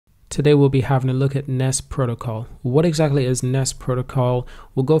Today we'll be having a look at Nest Protocol. What exactly is Nest Protocol?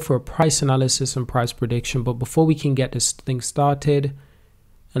 We'll go for a price analysis and price prediction, but before we can get this thing started,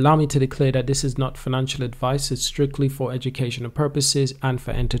 allow me to declare that this is not financial advice. It's strictly for educational purposes and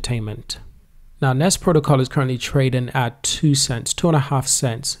for entertainment. Now, Nest Protocol is currently trading at 2 cents, 2.5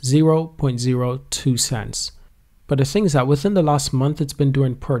 cents, 0.02 cents. But the thing is that within the last month, it's been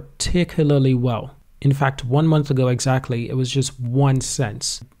doing particularly well. In fact, 1 month ago exactly, it was just 1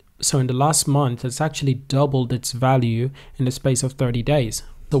 cent. So in the last month, it's actually doubled its value in the space of 30 days.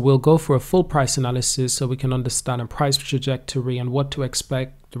 So we'll go for a full price analysis so we can understand a price trajectory and what to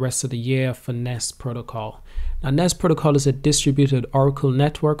expect the rest of the year for Nest Protocol. Now, Nest Protocol is a distributed Oracle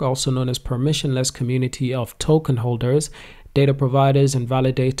network, also known as permissionless community of token holders, data providers, and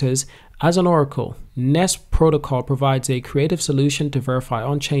validators. As an Oracle, Nest Protocol provides a creative solution to verify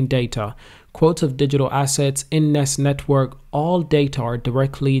on-chain data. Quotes of digital assets in Nest network, all data are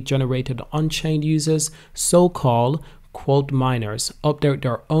directly generated on-chain. Users, so-called quote miners, update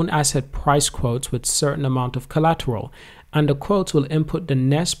their own asset price quotes with certain amount of collateral, and the quotes will input the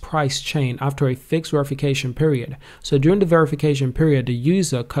Nest price chain after a fixed verification period. So during the verification period, the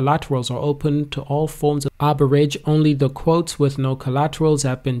user collaterals are open to all forms of arbitrage. Only the quotes with no collaterals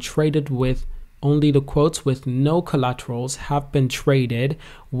have been traded with. Only the quotes with no collaterals have been traded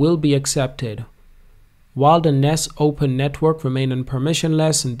will be accepted. While the Nest open network remain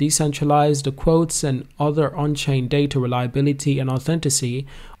permissionless and decentralized, the quotes and other on-chain data reliability and authenticity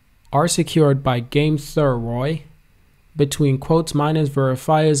are secured by game theory between quotes miners,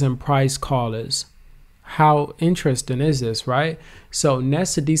 verifiers, and price callers. How interesting is this, right? So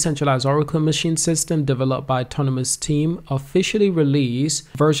Nest, a decentralized Oracle machine system developed by autonomous team, officially released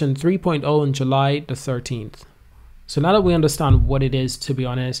version 3.0 on July the 13th. So now that we understand what it is, to be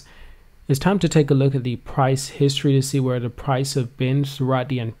honest, it's time to take a look at the price history to see where the price have been throughout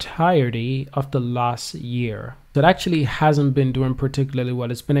the entirety of the last year. So it actually hasn't been doing particularly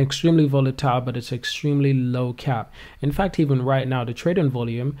well. It's been extremely volatile, but it's extremely low cap. In fact, even right now, the trading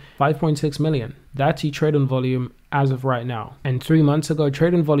volume, 5.6 million. That's the trading volume as of right now. And 3 months ago,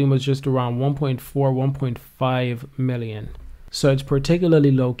 trading volume was just around 1.4, 1.5 million. So it's particularly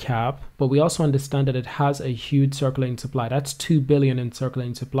low cap, but we also understand that it has a huge circulating supply. That's 2 billion in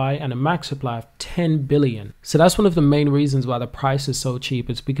circulating supply and a max supply of 10 billion. So that's one of the main reasons why the price is so cheap.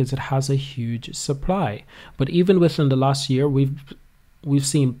 It's because it has a huge supply. But even within the last year, we've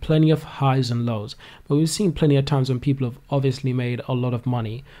seen plenty of highs and lows, but we've seen plenty of times when people have obviously made a lot of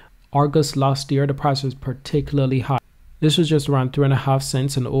money. August last year, the price was particularly high. This was just around 3.5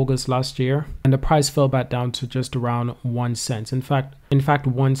 cents in August last year, and the price fell back down to just around 1 cent. In fact,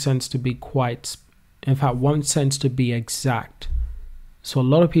 1 cent to be 1 cent to be exact. So a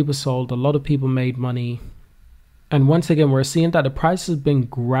lot of people sold, a lot of people made money. And once again, we're seeing that the price has been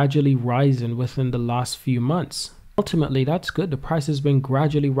gradually rising within the last few months. Ultimately, that's good. The price has been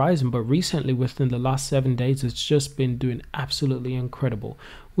gradually rising, but recently within the last 7 days, it's just been doing absolutely incredible,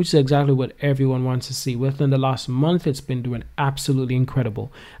 which is exactly what everyone wants to see. Within the last month, it's been doing absolutely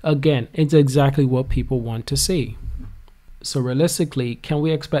incredible. Again, it's exactly what people want to see. So realistically, can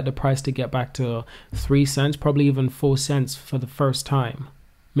we expect the price to get back to 3 cents, probably even 4 cents for the first time?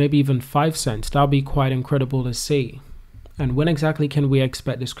 Maybe even 5 cents. That'll be quite incredible to see. And when exactly can we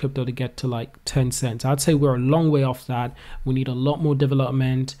expect this crypto to get to like 10 cents? I'd say we're a long way off that. We need a lot more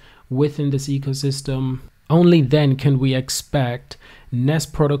development within this ecosystem. Only then can we expect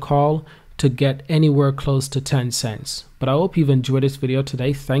Nest Protocol to get anywhere close to 10 cents. But I hope you've enjoyed this video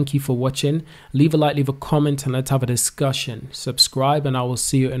today. Thank you for watching. Leave a like, leave a comment, and let's have a discussion. Subscribe, and I will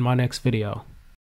see you in my next video.